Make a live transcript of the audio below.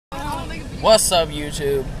What's up,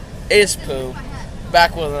 YouTube? It's Pooh,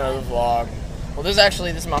 back with another vlog. Well, this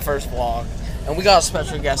is my first vlog, and we got a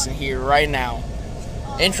special guest in here right now.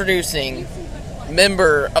 Introducing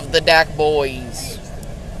member of the Dacboys,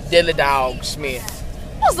 Dilly Dog Smith.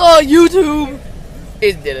 What's up, YouTube?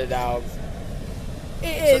 It's Dilly Dog.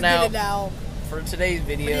 It is Dilly Dog. For today's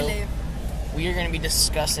video, we are going to be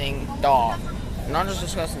discussing dog. Not just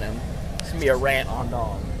discussing them. It's going to be a rant on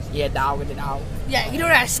dog. Yeah, dog with the dog. Yeah, you know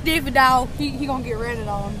that Stef dog, he gonna get ranted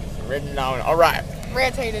on. Ranted on. Alright.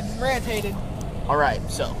 Rantated. Alright,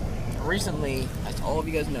 so recently, as all of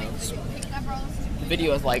you guys know, the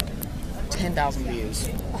video has like 10,000 views.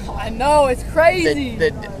 Oh, I know, it's crazy.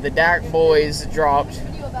 The Dacboys dropped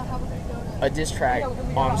a diss track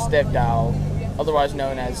on Stef Dog, otherwise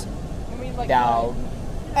known as Dog.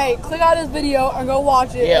 Hey, click out this video and go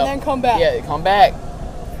watch it, and then come back. Yeah, come back.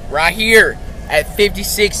 Right here at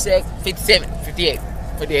 58 seconds,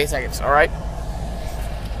 alright?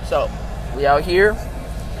 So, we out here,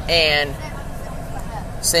 and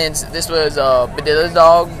since this was Dilly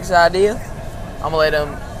Dog's idea, I'm gonna let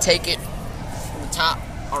him take it from the top.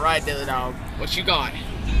 Alright, Dilly Dog, what you got?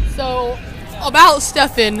 So, about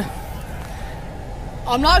Stefan,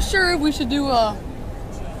 I'm not sure if we should do a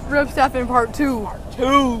Rip Stefan part 2.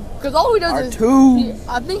 Because all he does is,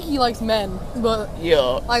 I think he likes men, but yeah,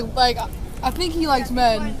 like I think he likes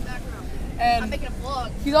men, and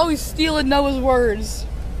he's always stealing Noah's words.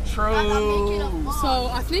 True. So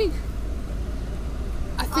I think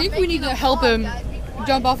we need to help him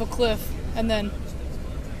jump off a cliff, and then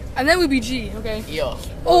we be G, okay? Yeah.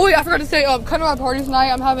 Oh wait, I forgot to say, come to my party tonight.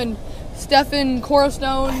 I'm having Stefan, Cora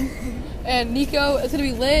Stone, and Nico. It's gonna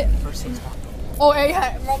be lit. Oh,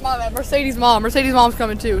 yeah, my bad. Mercedes' mom's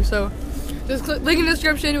coming too. So just click link in the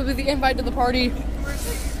description. It will be the invite to the party.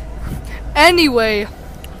 Anyway,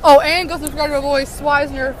 oh, and go subscribe to my boy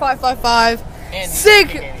Swisner555.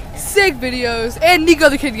 Sick videos, and Nico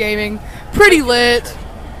the Kid Gaming. Pretty lit.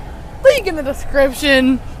 Link in the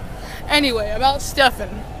description. Anyway, about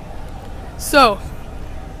Stefan. So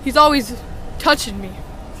he's always touching me.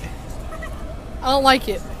 I don't like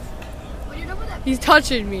it. He's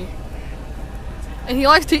touching me. And he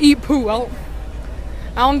likes to eat poo. I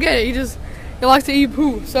don't get it. He likes to eat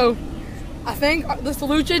poo. So I think the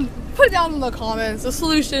solution, put it down in the comments. The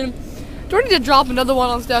solution, do I need to drop another one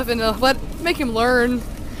on Stefan to make him learn?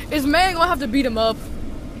 Is man gonna have to beat him up?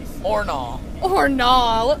 Or nah.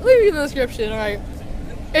 Leave it in the description. Alright.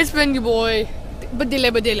 It's been your boy,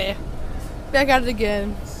 Badille. Back at it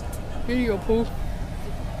again. Here you go, poo.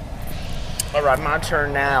 Alright, my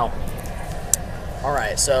turn now.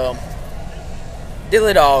 Alright, so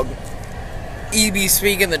Dilly Dog, he be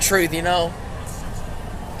speaking the truth, you know?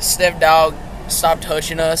 Stef Dog, stop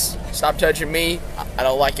touching us. Stop touching me. I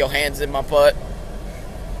don't like your hands in my butt.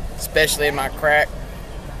 Especially in my crack.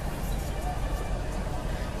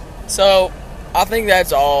 So, I think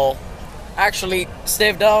that's all. Actually,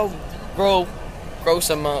 Stef Dog, grow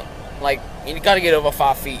some, you gotta get over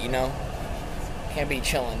 5 feet, you know? Can't be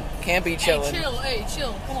chilling. Hey, chill.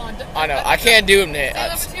 Come on. I know, I can't do him that.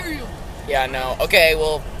 That's material. Yeah, I know. Okay,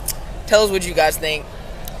 well, tell us what you guys think.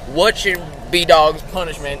 What should be Dog's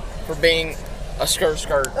punishment for being a skirt?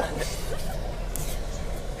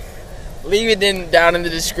 Leave it down in the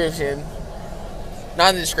description. Not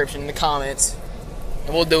in the description, in the comments.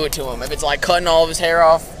 And we'll do it to him. If it's like cutting all of his hair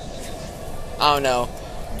off, I don't know.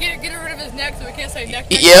 Get rid of his neck so we can't say neck.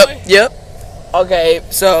 Yep. Okay,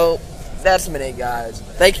 so that's been it, guys.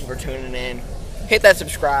 Thank you for tuning in. Hit that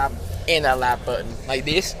subscribe and that like button. Like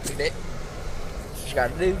this. Like that. What you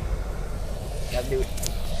gotta do. You gotta do it.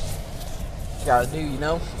 You gotta do, you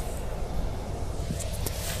know?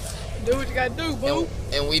 Do what you gotta do, boo.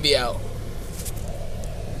 And we be out.